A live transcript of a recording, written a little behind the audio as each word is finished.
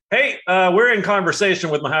Hey, we're in conversation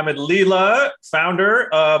with Mohammed Leela,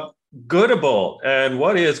 founder of Goodable. And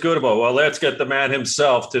what is Goodable? Well, let's get the man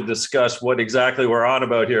himself to discuss what exactly we're on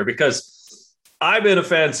about here, because I've been a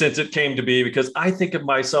fan since it came to be, because I think of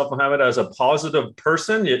myself, Mohammed, as a positive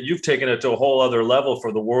person, yet you've taken it to a whole other level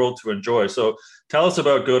for the world to enjoy. So tell us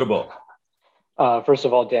about Goodable. First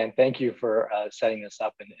of all, Dan, thank you for setting this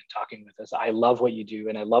up and talking with us. I love what you do,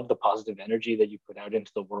 and I love the positive energy that you put out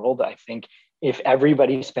into the world. I think if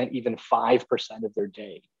everybody spent even 5% of their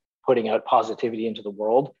day putting out positivity into the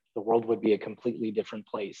world would be a completely different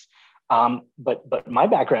place. But my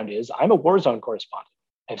background is I'm a war zone correspondent.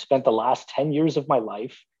 I've spent the last 10 years of my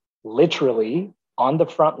life literally on the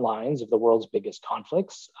front lines of the world's biggest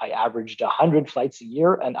conflicts. I averaged 100 flights a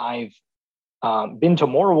year, and I've been to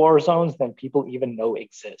more war zones than people even know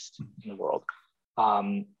exist in the world.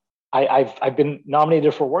 Um, I've been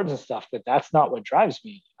nominated for awards and stuff, but that's not what drives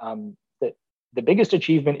me. The biggest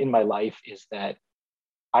achievement in my life is that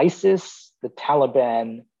ISIS, the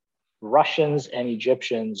Taliban, Russians, and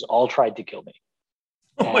Egyptians all tried to kill me.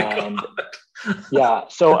 Oh my And God. yeah,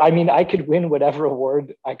 so I mean, I could win whatever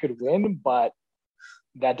award I could win, but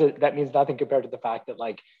that means nothing compared to the fact that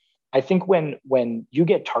I think when you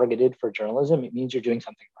get targeted for journalism, it means you're doing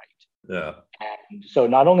something right. Yeah. And so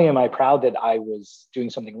not only am I proud that I was doing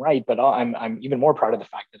something right, but I'm even more proud of the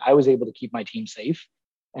fact that I was able to keep my team safe,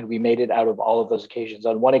 and we made it out of all of those occasions.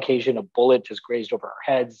 On one occasion, a bullet just grazed over our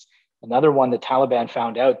heads. Another one, the Taliban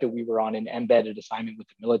found out that we were on an embedded assignment with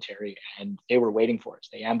the military, and they were waiting for us.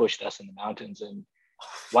 They ambushed us in the mountains, and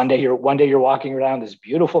one day you're walking around this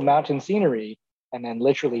beautiful mountain scenery, and then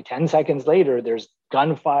literally 10 seconds later there's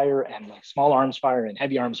gunfire and like small arms fire and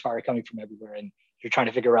heavy arms fire coming from everywhere, and you're trying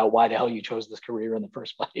to figure out why the hell you chose this career in the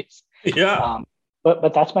first place. Yeah.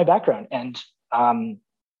 But that's my background, and um,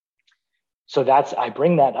 so that's I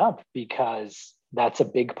bring that up because that's a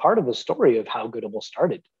big part of the story of how Goodable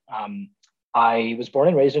started. I was born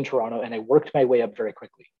and raised in Toronto, and I worked my way up very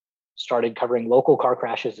quickly. Started covering local car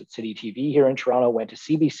crashes at City TV here in Toronto, went to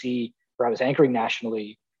CBC, where I was anchoring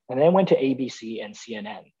nationally, and then went to ABC and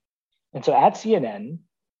CNN. And so at CNN,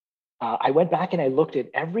 I went back and I looked at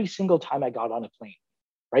every single time I got on a plane,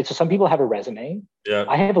 right? So some people have a resume. Yeah.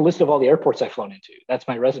 I have a list of all the airports I've flown into. That's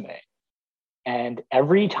my resume. And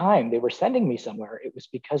every time they were sending me somewhere, it was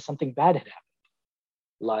because something bad had happened,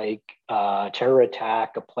 like a terror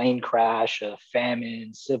attack, a plane crash, a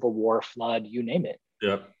famine, civil war, flood, you name it.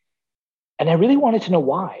 Yeah. And I really wanted to know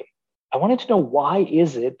why. I wanted to know, why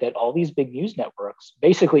is it that all these big news networks,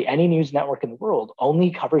 basically any news network in the world,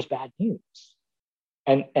 only covers bad news?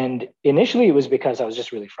 And initially it was because I was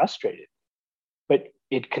just really frustrated, but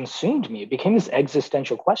it consumed me. It became this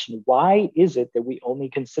existential question. Why is it that we only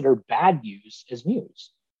consider bad news as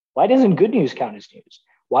news? Why doesn't good news count as news?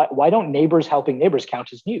 Why don't neighbors helping neighbors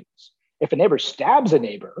count as news? If a neighbor stabs a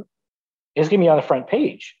neighbor, it's going to be on the front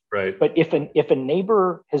page. Right. But if a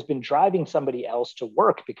neighbor has been driving somebody else to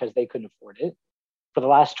work because they couldn't afford it for the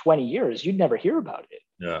last 20 years, you'd never hear about it.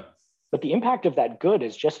 Yeah. But the impact of that good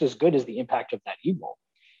is just as good as the impact of that evil.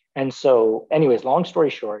 And so, anyways, long story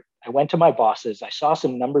short, I went to my bosses. I saw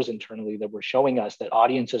some numbers internally that were showing us that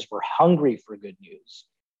audiences were hungry for good news,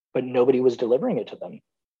 but nobody was delivering it to them.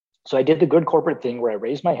 So I did the good corporate thing where I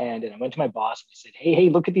raised my hand and I went to my boss and I said, hey,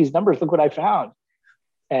 look at these numbers. Look what I found.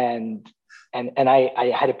 And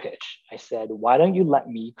I had a pitch. I said, why don't you let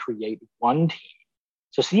me create one team?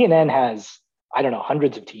 So CNN has, I don't know,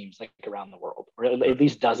 hundreds of teams like around the world, or at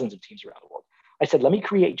least dozens of teams around the world. I said, let me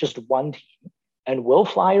create just one team, and we'll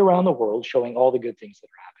fly around the world showing all the good things that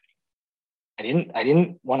are happening. I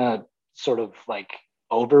didn't want to sort of like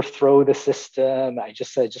overthrow the system. I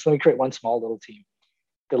just said, just let me create one small little team.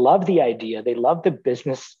 They loved the idea. They loved the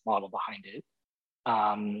business model behind it.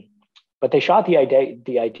 But they shot the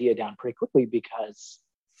idea down pretty quickly because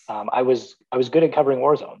I was good at covering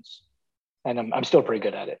war zones, and I'm still pretty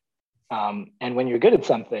good at it. And when you're good at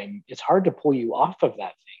something, it's hard to pull you off of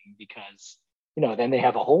that thing because then they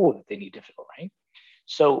have a hole that they need to fill, right?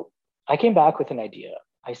 So I came back with an idea.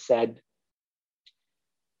 I said,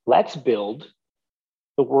 let's build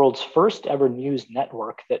the world's first ever news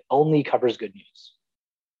network that only covers good news.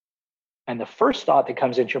 And the first thought that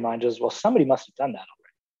comes into your mind is, well, somebody must have done that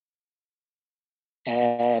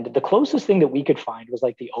already. And the closest thing that we could find was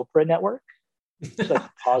like the Oprah network. It's like Right.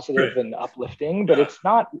 positive and uplifting, but Yeah. it's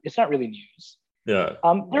not really news. Yeah.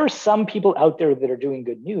 There are some people out there that are doing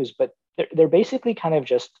good news, but they're basically kind of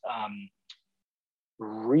just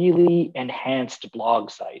really enhanced blog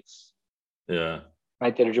sites, Yeah.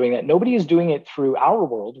 right? That are doing that. Nobody is doing it through our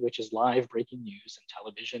world, which is live breaking news and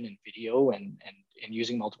television and video and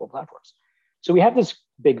using multiple platforms. So we have this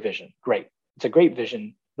big vision. Great. It's a great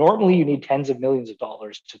vision. Normally, you need tens of millions of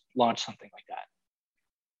dollars to launch something like that.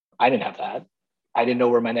 I didn't have that. I didn't know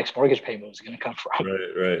where my next mortgage payment was going to come from.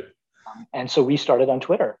 Right. And so we started on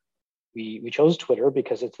Twitter. We chose Twitter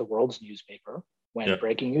because it's the world's newspaper. When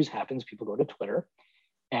breaking news happens, people go to Twitter.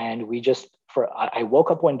 And I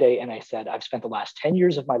woke up one day and I said, I've spent the last 10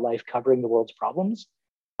 years of my life covering the world's problems.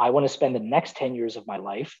 I want to spend the next 10 years of my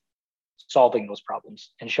life solving those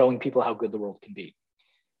problems and showing people how good the world can be.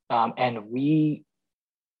 And we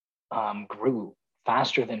grew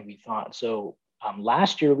faster than we thought. So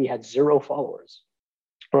last year we had 0 followers,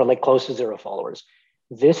 or like close to 0 followers.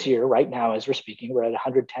 This year, right now, as we're speaking, we're at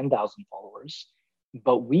 110,000 followers,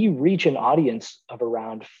 but we reach an audience of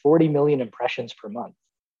around 40 million impressions per month.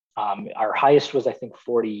 Our highest was, I think,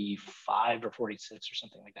 45 or 46 or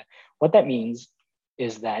something like that. What that means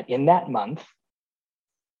is that in that month,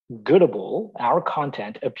 Goodable, our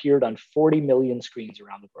content, appeared on 40 million screens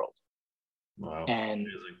around the world. Wow.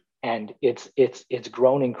 And it's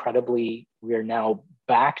grown incredibly. We're now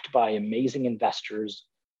backed by amazing investors.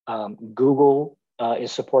 Google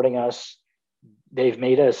is supporting us. They've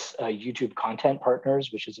made us YouTube content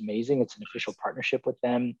partners, which is amazing. It's an official partnership with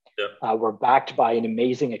them. Yep. We're backed by an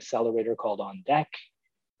amazing accelerator called On Deck,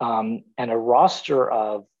 and a roster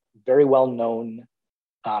of very well-known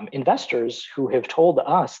investors who have told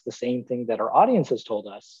us the same thing that our audience has told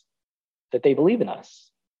us, that they believe in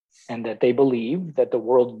us and that they believe that the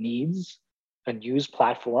world needs a news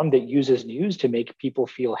platform that uses news to make people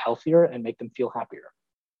feel healthier and make them feel happier.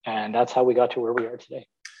 And that's how we got to where we are today.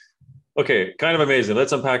 Okay, kind of amazing.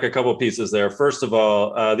 Let's unpack a couple pieces there. First of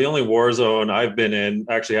all, the only war zone I've been in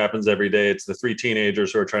actually happens every day. It's the 3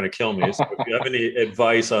 teenagers who are trying to kill me. So if you have any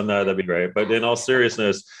advice on that, that'd be great. But in all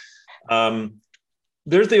seriousness,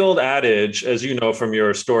 there's the old adage, as you know from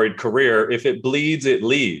your storied career, if it bleeds, it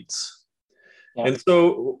leads. Yeah. And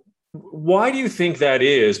so why do you think that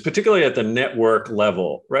is, particularly at the network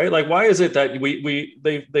level, right? Like, why is it that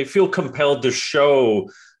they feel compelled to show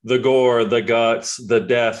the gore, the guts, the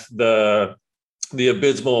death, the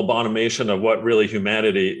abysmal abomination of what really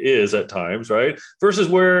humanity is at times, right? Versus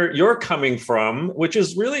where you're coming from, which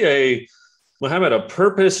is really Mohammed, a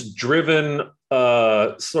purpose-driven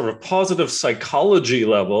sort of positive psychology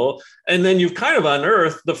level. And then you've kind of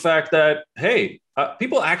unearthed the fact that, hey,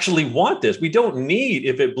 people actually want this. We don't need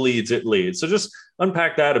if it bleeds, it leads. So just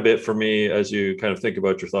unpack that a bit for me as you kind of think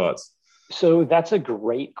about your thoughts. So that's a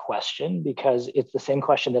great question, because it's the same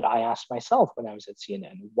question that I asked myself when I was at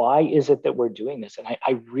CNN. Why is it that we're doing this? And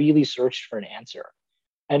I really searched for an answer.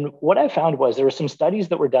 And what I found was there were some studies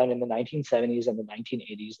that were done in the 1970s and the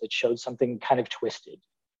 1980s that showed something kind of twisted,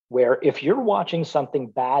 where if you're watching something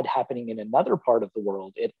bad happening in another part of the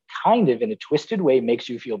world, it kind of, in a twisted way, makes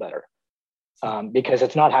you feel better because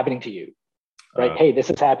it's not happening to you, right? Hey, this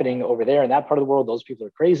is happening over there in that part of the world. Those people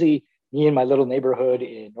are crazy. Me in my little neighborhood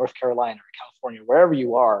in North Carolina or California, wherever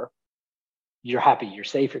you are, you're happy, you're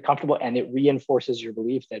safe, you're comfortable, and it reinforces your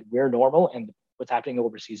belief that we're normal and what's happening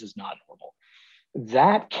overseas is not normal.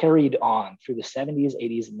 That carried on through the 70s,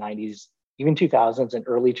 80s, and 90s, even 2000s and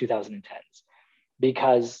early 2010s,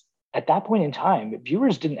 because at that point in time,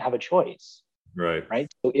 viewers didn't have a choice.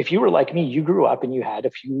 Right. So if you were like me, you grew up and you had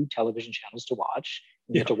a few television channels to watch.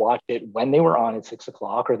 You had to watch it when they were on at 6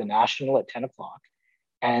 o'clock or the national at 10 o'clock.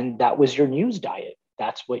 And that was your news diet.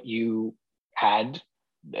 That's what you had.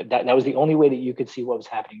 That was the only way that you could see what was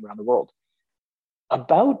happening around the world.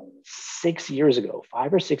 About 6 years ago,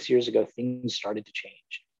 5 or 6 years ago, things started to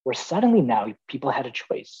change, where suddenly now people had a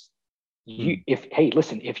choice.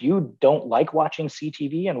 If you don't like watching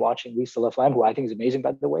CTV and watching Lisa LaFlamme, who I think is amazing,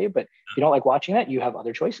 by the way, but if you don't like watching that, you have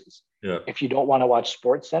other choices. Yeah. If you don't want to watch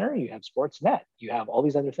SportsCenter, you have Sportsnet. You have all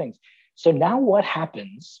these other things. So now what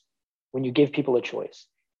happens when you give people a choice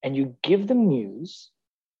and you give them news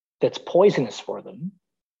that's poisonous for them?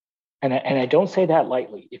 And I don't say that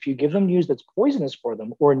lightly. If you give them news that's poisonous for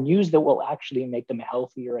them, or news that will actually make them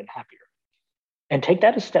healthier and happier, and take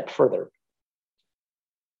that a step further,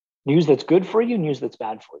 news that's good for you, news that's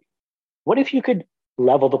bad for you. What if you could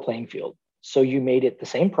level the playing field? So you made it the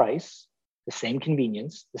same price, the same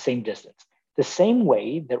convenience, the same distance, the same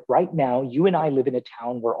way that right now you and I live in a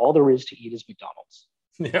town where all there is to eat is McDonald's.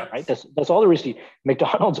 Yeah. Right. That's all there is to eat.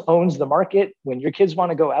 McDonald's owns the market. When your kids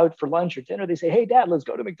want to go out for lunch or dinner, they say, "Hey, Dad, let's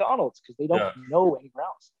go to McDonald's," because they don't know anywhere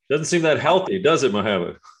else. Doesn't seem that healthy, does it,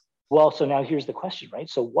 Mohammed? Well, so now here's the question, right?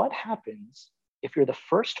 So what happens if you're the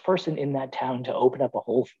first person in that town to open up a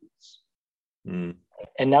Whole Foods?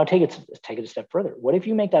 And now take it a step further. What if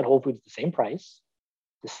you make that Whole Foods the same price,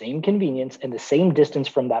 the same convenience, and the same distance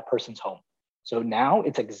from that person's home? So now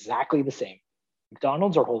it's exactly the same.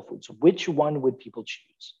 McDonald's or Whole Foods, which one would people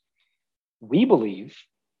choose? We believe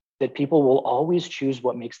that people will always choose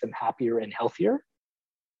what makes them happier and healthier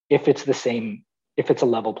if it's the same, if it's a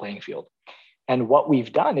level playing field. And what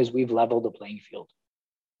we've done is we've leveled the playing field.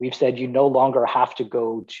 We've said you no longer have to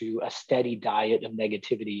go to a steady diet of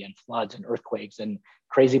negativity and floods and earthquakes and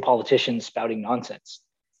crazy politicians spouting nonsense.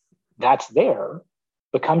 That's there,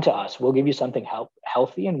 but come to us. We'll give you something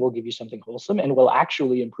healthy, and we'll give you something wholesome, and we'll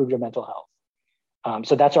actually improve your mental health.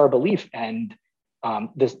 So that's our belief. And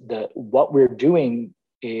what we're doing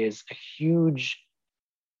is a huge,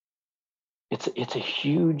 it's a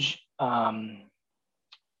huge,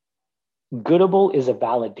 Goodable is a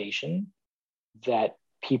validation that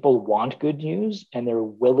people want good news and they're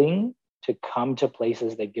willing to come to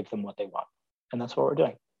places that give them what they want. And that's what we're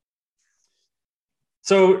doing.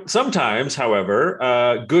 So sometimes,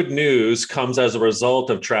 however, good news comes as a result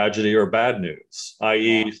of tragedy or bad news,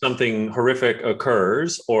 i.e. something horrific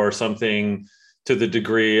occurs or something to the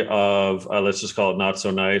degree of, let's just call it not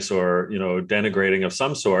so nice or, denigrating of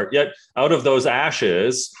some sort. Yet out of those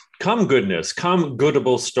ashes come goodness, come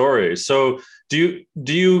goodable stories. So do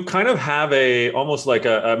you kind of have almost like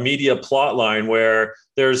a media plot line where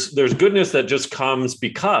there's goodness that just comes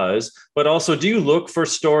because, but also do you look for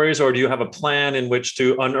stories, or do you have a plan in which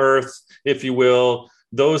to unearth, if you will,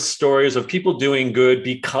 those stories of people doing good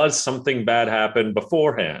because something bad happened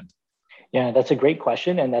beforehand? Yeah, that's a great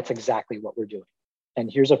question. And that's exactly what we're doing. And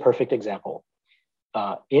here's a perfect example.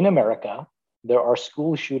 In America, there are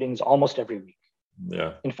school shootings almost every week.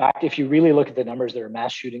 Yeah. In fact, if you really look at the numbers, there are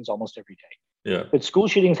mass shootings almost every day. Yeah. But school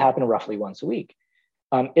shootings happen roughly once a week.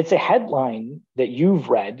 It's a headline that you've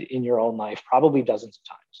read in your own life probably dozens of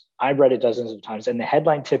times. I've read it dozens of times. And the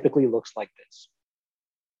headline typically looks like this: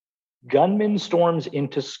 gunman storms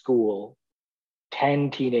into school,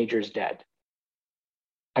 10 teenagers dead.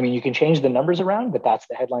 I mean, you can change the numbers around, but that's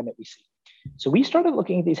the headline that we see. So we started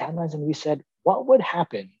looking at these headlines and we said, what would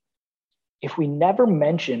happen if we never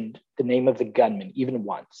mentioned the name of the gunman even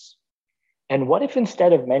once? And what if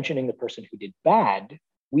instead of mentioning the person who did bad,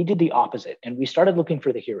 we did the opposite and we started looking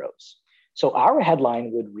for the heroes? So our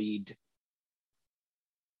headline would read,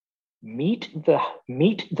 meet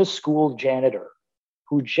the school janitor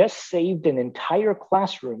who just saved an entire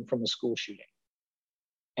classroom from a school shooting.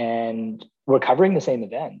 And we're covering the same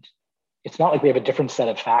event. It's not like we have a different set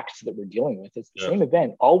of facts that we're dealing with. It's the same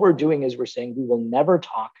event. All we're doing is we're saying we will never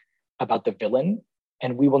talk about the villain,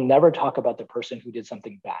 and we will never talk about the person who did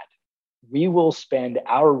something bad. We will spend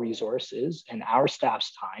our resources and our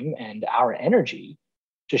staff's time and our energy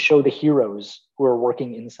to show the heroes who are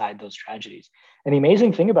working inside those tragedies. And the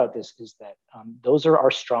amazing thing about this is that those are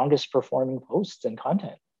our strongest performing posts and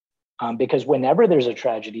content. Because whenever there's a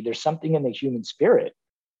tragedy, there's something in the human spirit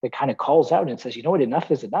that kind of calls out and says, you know what, enough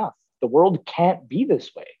is enough. The world can't be this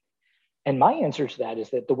way. And my answer to that is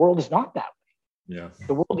that the world is not that way. Yeah.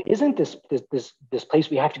 The world isn't this place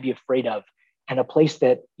we have to be afraid of, and a place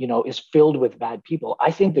that, is filled with bad people. I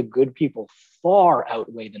think the good people far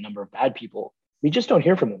outweigh the number of bad people. We just don't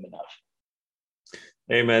hear from them enough.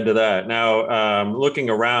 Amen to that. Now, looking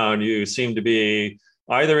around, you seem to be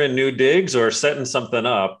either in new digs or setting something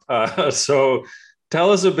up. So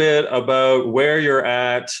tell us a bit about where you're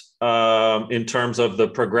at in terms of the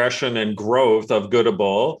progression and growth of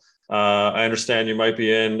Goodable. I understand you might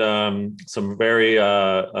be in some very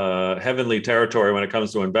heavenly territory when it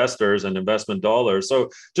comes to investors and investment dollars. So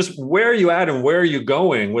just where are you at and where are you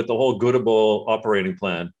going with the whole Goodable operating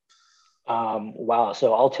plan? Wow.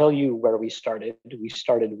 So I'll tell you where we started. We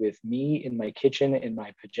started with me in my kitchen in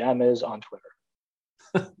my pajamas on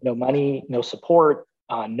Twitter. No money, no support,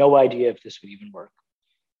 no idea if this would even work.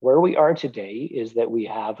 Where we are today is that we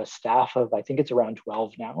have a staff of, I think it's around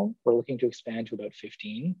 12 now. We're looking to expand to about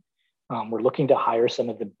 15. We're looking to hire some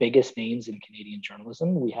of the biggest names in Canadian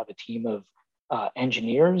journalism. We have a team of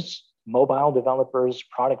engineers, mobile developers,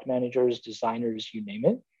 product managers, designers, you name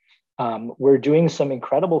it. We're doing some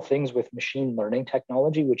incredible things with machine learning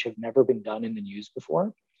technology, which have never been done in the news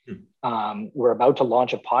before. We're about to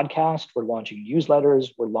launch a podcast. We're launching newsletters.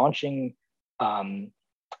 We're launching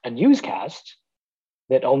a newscast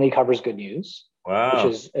that only covers good news, wow,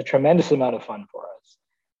 which is a tremendous amount of fun for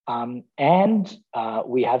us. And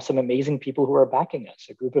we have some amazing people who are backing us,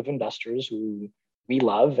 a group of investors who we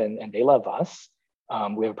love and they love us.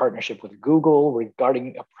 We have a partnership with Google. We're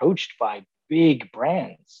getting approached by big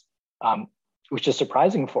brands, which is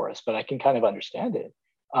surprising for us, but I can kind of understand it.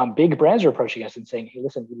 Big brands are approaching us and saying, hey,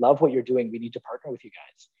 listen, we love what you're doing. We need to partner with you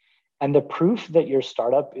guys. And the proof that your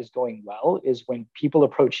startup is going well is when people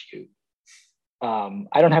approach you.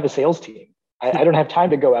 I don't have a sales team. I don't have time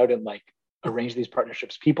to go out and arrange these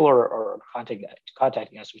partnerships. People are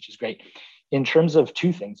contacting us, which is great. In terms of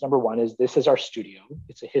two things. Number one is this is our studio.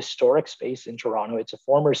 It's a historic space in Toronto. It's a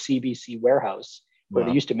former CBC warehouse where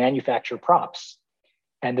they used to manufacture props.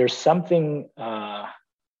 And there's something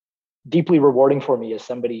deeply rewarding for me as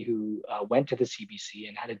somebody who went to the CBC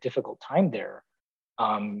and had a difficult time there,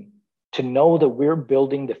 to know that we're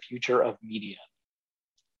building the future of media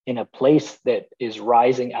in a place that is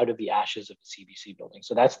rising out of the ashes of the CBC building.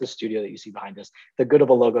 So that's the studio that you see behind us. The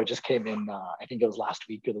Goodable logo just came in, I think it was last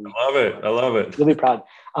week or the week. I love it. Really proud.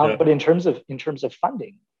 But in terms of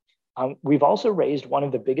funding, we've also raised one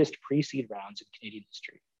of the biggest pre-seed rounds in Canadian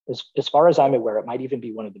history. As far as I'm aware, it might even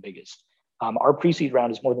be one of the biggest. Our pre-seed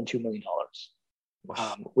round is more than $2 million,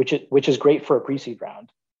 which is great for a pre-seed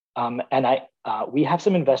round. We have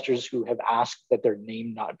some investors who have asked that their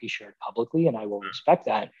name not be shared publicly, and I will respect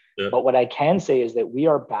that. Yeah. But what I can say is that we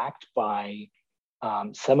are backed by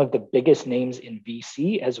some of the biggest names in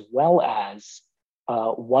VC, as well as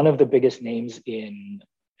one of the biggest names in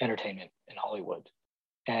entertainment in Hollywood.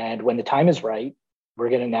 And when the time is right, we're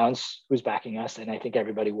going to announce who's backing us, and I think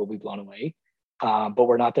everybody will be blown away. But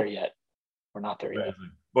we're not there yet. Yet.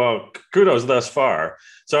 Well, kudos thus far.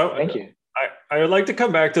 So thank you. I would like to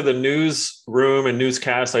come back to the newsroom and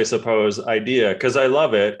newscast, I suppose, idea, because I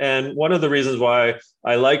love it. And one of the reasons why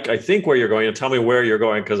I think where you're going, and tell me where you're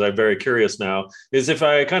going, because I'm very curious now, is if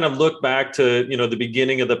I kind of look back to, the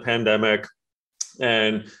beginning of the pandemic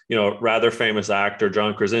and, rather famous actor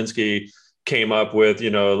John Krasinski came up with,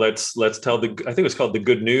 let's tell I think it was called The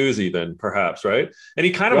Good News even, perhaps, right? And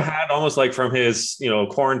he kind of had almost like from his,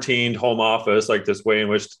 quarantined home office, like this way in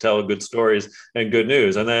which to tell good stories and good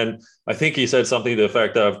news. And then I think he said something to the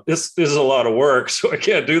effect of, this is a lot of work, so I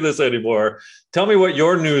can't do this anymore. Tell me what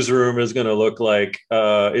your newsroom is going to look like.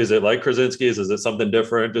 Is it like Krasinski's? Is it something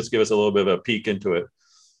different? Just give us a little bit of a peek into it.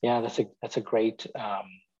 Yeah, that's a great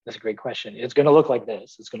question. It's going to look like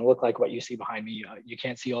this. It's going to look like what you see behind me. You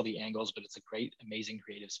can't see all the angles, but it's a great, amazing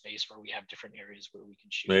creative space where we have different areas where we can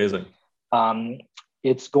shoot. Amazing.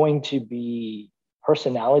 It's going to be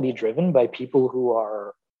personality driven by people who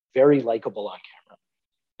are very likable on camera.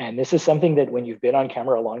 And this is something that when you've been on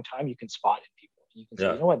camera a long time, you can spot in people. You can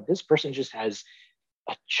say, you know what, this person just has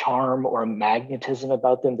a charm or a magnetism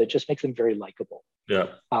about them that just makes them very likable. Yeah.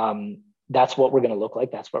 That's what we're going to look like.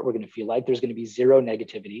 That's what we're going to feel like. There's going to be zero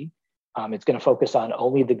negativity. It's going to focus on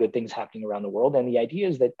only the good things happening around the world. And the idea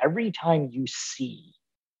is that every time you see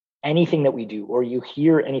anything that we do, or you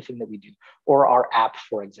hear anything that we do, or our app,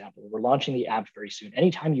 for example, we're launching the app very soon.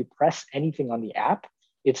 Anytime you press anything on the app,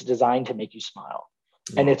 it's designed to make you smile.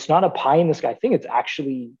 And it's not a pie in the sky thing. It's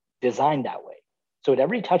actually designed that way. So at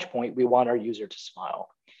every touch point, we want our user to smile.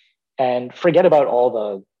 And forget about all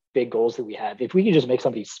the big goals that we have. If we can just make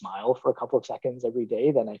somebody smile for a couple of seconds every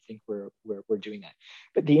day, then I think we're doing that.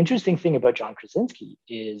 But the interesting thing about John Krasinski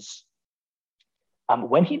is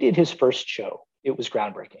when he did his first show, it was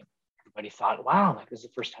groundbreaking. Everybody thought, wow, like this is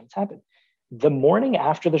the first time it's happened. The morning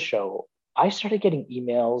after the show, I started getting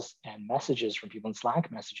emails and messages from people in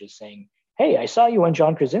Slack messages saying, hey, I saw you on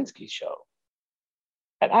John Krasinski's show.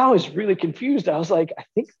 And I was really confused. I was like, I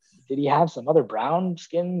think, did he have some other brown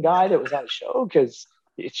skin guy that was on the show? Because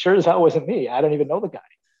it sure as hell wasn't me. I don't even know the guy.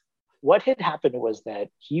 What had happened was that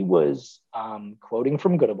he was quoting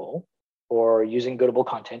from Goodable or using Goodable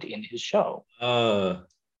content in his show.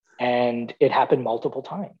 And it happened multiple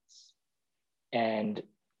times. And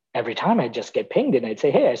every time I'd just get pinged and I'd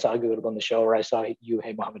say, hey, I saw Goodable in the show, or I saw you,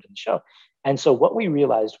 hey, Mohammed, in the show. And so what we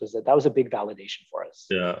realized was that was a big validation for us.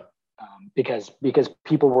 Yeah. Because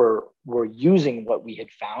people were using what we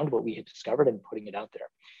had found, what we had discovered, and putting it out there.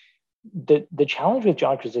 The challenge with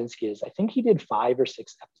John Krasinski is I think he did 5 or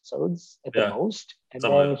 6 episodes at the most, and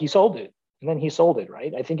then he sold it.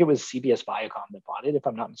 Right? I think it was CBS Viacom that bought it, if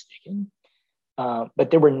I'm not mistaken. But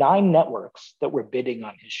there were 9 networks that were bidding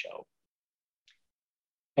on his show.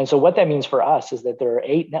 And so what that means for us is that there are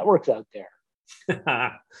 8 networks out there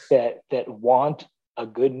that want a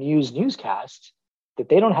good newscast that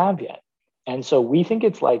they don't have yet. And so we think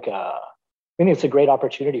it's it's a great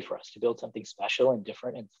opportunity for us to build something special and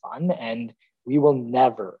different and fun. And we will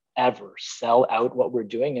never, ever sell out what we're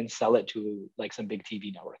doing and sell it to like some big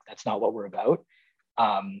TV network. That's not what we're about.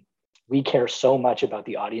 We care so much about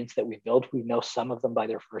the audience that we've built. We know some of them by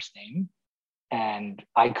their first name. And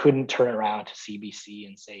I couldn't turn around to CBC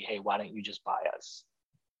and say, hey, why don't you just buy us?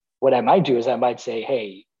 What I might do is I might say,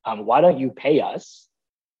 hey, why don't you pay us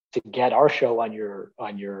to get our show on your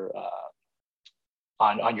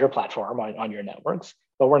platform, on your networks,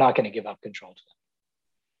 but we're not going to give up control to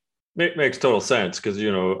them. It makes total sense because,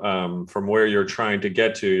 from where you're trying to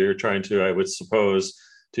get to, I would suppose,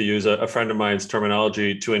 to use a friend of mine's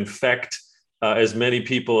terminology, to infect as many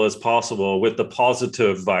people as possible with the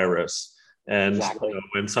positive virus. And Exactly.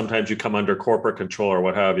 when sometimes you come under corporate control or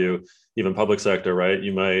what have you, even public sector, right?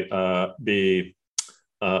 You might be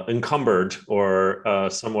encumbered or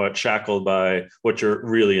somewhat shackled by what you're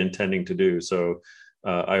really intending to do. So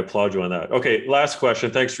I applaud you on that. Okay, last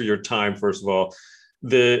question. Thanks for your time, first of all.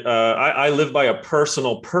 I live by a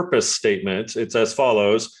personal purpose statement. It's as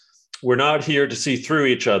follows. We're not here to see through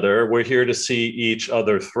each other. We're here to see each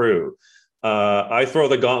other through. I throw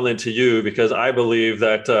the gauntlet to you because I believe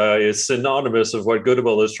that is synonymous of what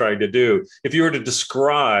Goodable is trying to do. If you were to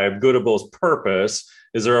describe Goodable's purpose,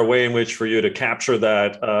 is there a way in which for you to capture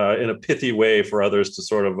that in a pithy way for others to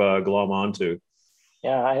sort of glom onto?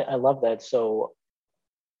 Yeah, I love that. So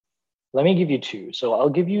let me give you two. So I'll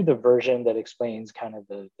give you the version that explains kind of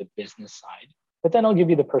the business side, but then I'll give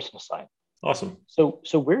you the personal side. Awesome. So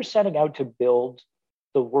we're setting out to build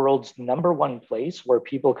the world's number one place where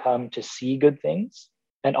people come to see good things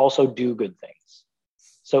and also do good things.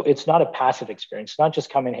 So it's not a passive experience. It's not just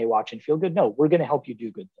come in, hey, watch and feel good. No, we're going to help you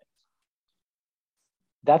do good things.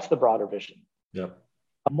 That's the broader vision. Yep.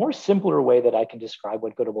 A more simpler way that I can describe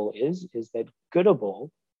what Goodable is that Goodable,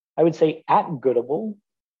 I would say at Goodable,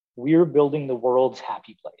 we're building the world's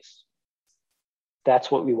happy place.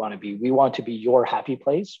 That's what we want to be. We want to be your happy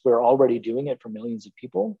place. We're already doing it for millions of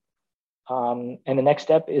people. And the next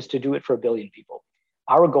step is to do it for 1 billion people.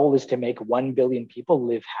 Our goal is to make 1 billion people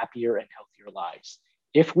live happier and healthier lives.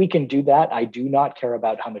 If we can do that, I do not care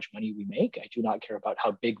about how much money we make. I do not care about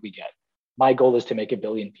how big we get. My goal is to make 1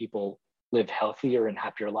 billion people live healthier and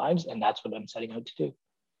happier lives. And that's what I'm setting out to do.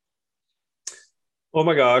 Oh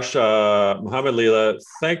my gosh, Mohamed Leela,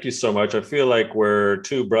 thank you so much. I feel like we're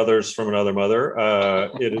two brothers from another mother.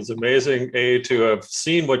 It is amazing, to have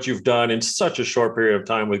seen what you've done in such a short period of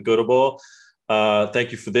time with Goodable.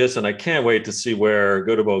 Thank you for this, and I can't wait to see where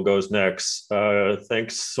Goodable goes next.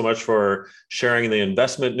 Thanks so much for sharing the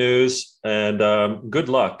investment news, and good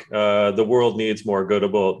luck. The world needs more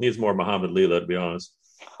Goodable, needs more Mohamed Leela, to be honest.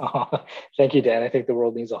 Thank you, Dan. I think the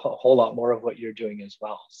world needs a whole lot more of what you're doing as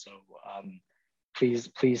well. So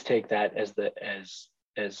please take that as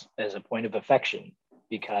a point of affection,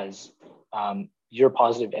 because your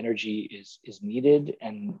positive energy is needed,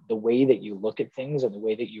 and the way that you look at things and the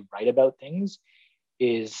way that you write about things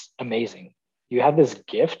is amazing. You have this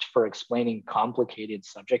gift for explaining complicated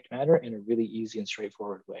subject matter in a really easy and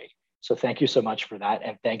straightforward way. So thank you so much for that,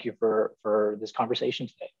 and thank you for this conversation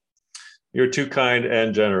today. You're too kind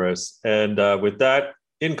and generous. And with that,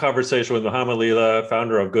 in conversation with Mohamed Leela,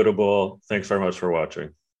 founder of Goodable. Thanks very much for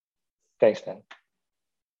watching. Thanks, Dan.